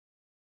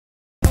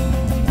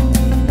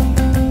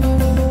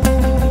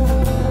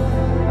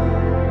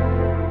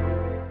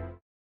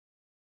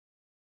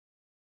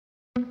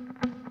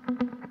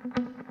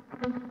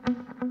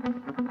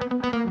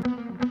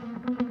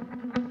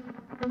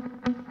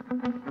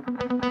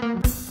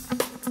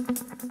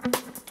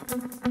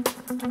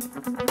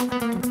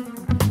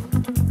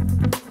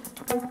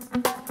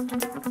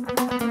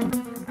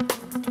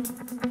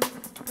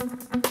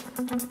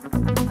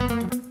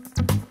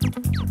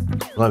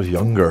When I was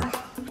younger,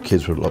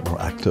 kids were a lot more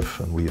active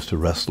and we used to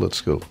wrestle at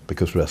school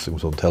because wrestling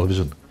was on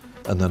television.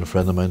 And then a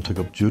friend of mine took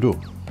up judo,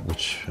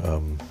 which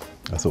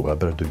I thought, well, I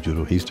better do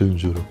judo. He's doing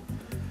judo.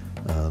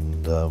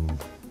 And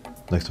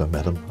next time I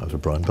met him, I was a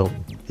brown belt.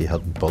 He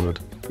hadn't bothered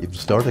even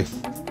starting.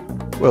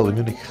 Well, the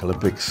Munich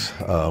Olympics,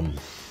 it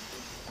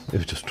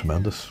was just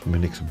tremendous.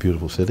 Munich's a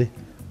beautiful city.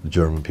 The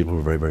German people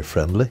were very, very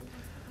friendly.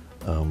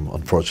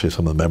 Unfortunately,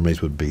 some of the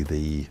memories would be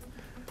the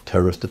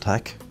terrorist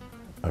attack.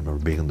 I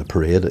remember being in the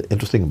parade.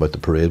 Interesting about the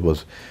parade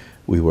was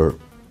we were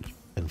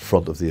in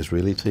front of the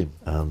Israeli team,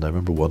 and I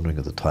remember wondering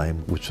at the time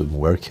which of them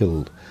were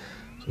killed.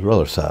 So it was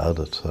rather sad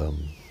that,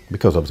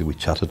 because obviously we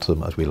chatted to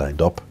them as we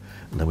lined up,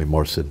 and then we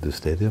marched into the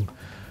stadium.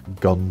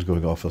 Guns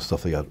going off and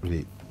stuff like that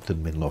really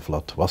didn't mean an awful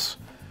lot to us.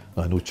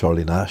 I know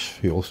Charlie Nash,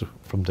 who also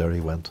from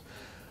Derry went,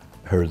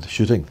 heard the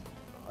shooting.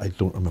 I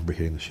don't remember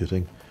hearing the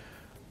shooting.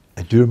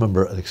 I do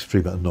remember an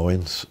extreme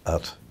annoyance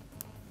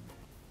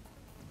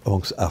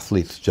amongst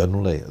athletes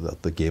generally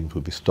that the games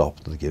would be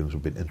stopped and the games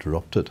would be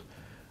interrupted.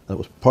 And it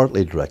was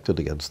partly directed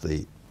against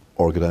the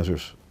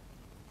organisers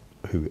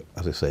who,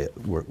 as I say,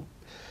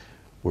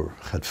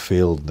 had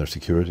failed in their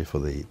security for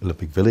the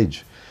Olympic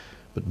Village,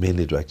 but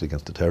mainly directed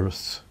against the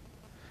terrorists.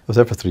 I was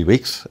there for 3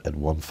 weeks. I had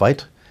one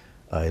fight.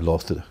 I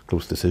lost a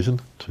close decision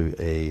to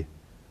a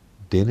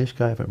Danish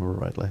guy, if I remember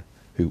rightly,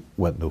 who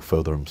went no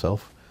further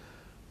himself,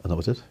 and that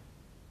was it.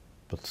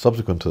 But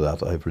subsequent to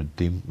that, I've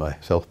redeemed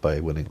myself by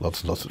winning lots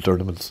and lots of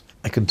tournaments.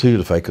 I continue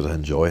to fight because I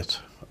enjoy it.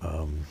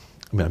 I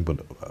mean, I'm going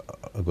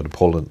to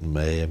Poland in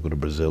May, I'm going to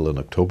Brazil in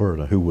October,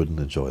 and who wouldn't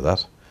enjoy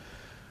that?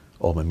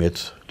 All my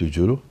mates do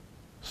judo,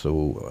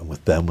 so I'm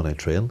with them when I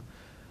train.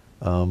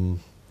 And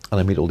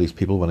I meet all these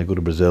people. When I go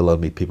to Brazil, I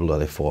meet people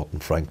that I fought in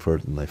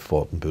Frankfurt and I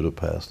fought in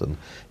Budapest, and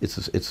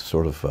it's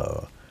sort of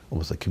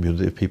almost a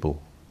community of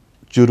people.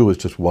 Judo is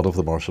just one of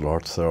the martial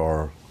arts. There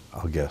are,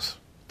 I'll guess,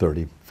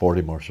 30,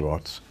 40 martial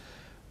arts.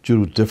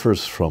 Judo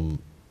differs from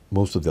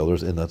most of the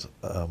others in that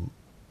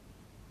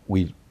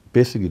we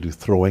basically do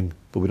throwing,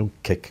 but we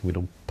don't kick, we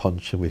don't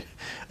punch, and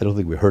I don't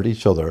think we hurt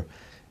each other.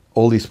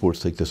 All these sports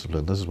take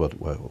discipline. This is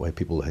why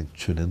people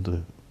tune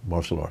into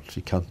martial arts.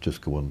 You can't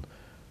just go and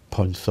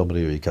punch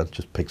somebody, or you can't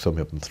just pick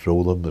somebody up and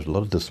throw them. There's a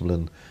lot of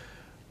discipline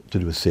to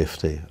do with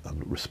safety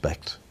and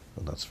respect,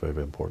 and that's very,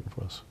 very important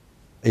for us.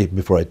 Even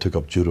before I took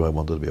up judo, I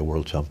wanted to be a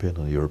world champion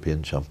and a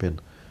European champion,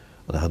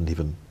 and I hadn't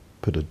even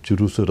put a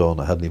judo suit on.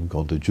 I hadn't even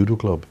gone to a judo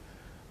club.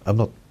 I'm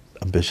not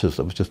ambitious.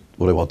 That was just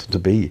what I wanted to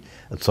be.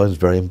 It sounds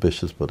very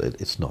ambitious, but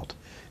it's not.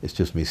 It's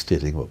just me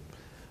stating what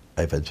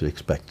I eventually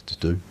expected to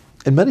do.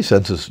 In many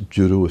senses,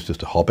 judo is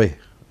just a hobby.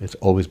 It's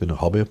always been a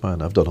hobby of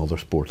mine. I've done other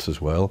sports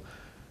as well,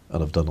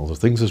 and I've done other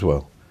things as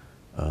well,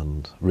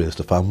 and raised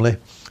a family.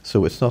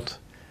 So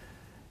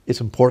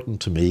it's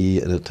important to me,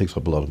 and it takes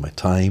up a lot of my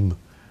time,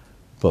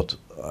 but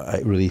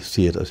I really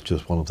see it as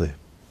just one of the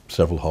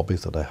several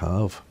hobbies that I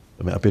have.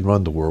 I mean, I've been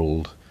around the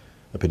world.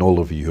 I've been all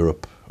over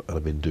Europe, and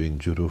I've been doing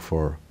judo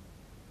for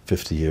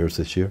 50 years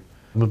this year.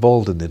 I'm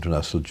involved in the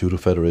International Judo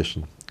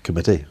Federation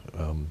Committee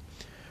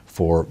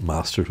for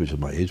Masters, which is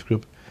my age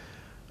group,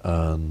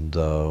 and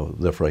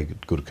therefore I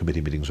go to committee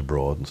meetings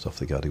abroad and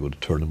stuff like that. I go to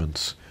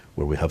tournaments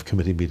where we have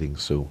committee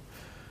meetings, so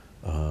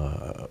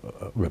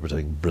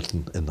representing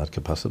Britain in that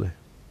capacity.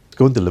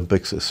 Going to the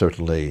Olympics is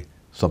certainly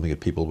something that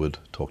people would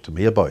talk to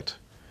me about,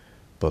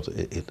 but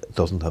it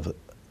doesn't have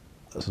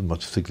as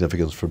much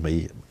significance for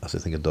me as I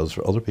think it does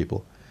for other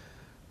people.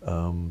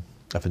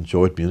 I've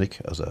enjoyed Munich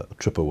as a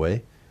trip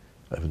away.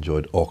 I've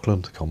enjoyed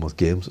Auckland, Commonwealth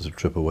Games, as a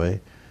trip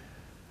away.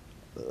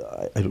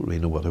 I don't really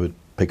know what I would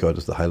pick out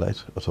as the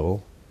highlight at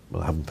all.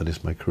 Well, I haven't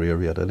finished my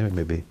career yet anyway.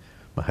 Maybe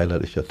my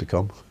highlight is yet to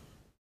come.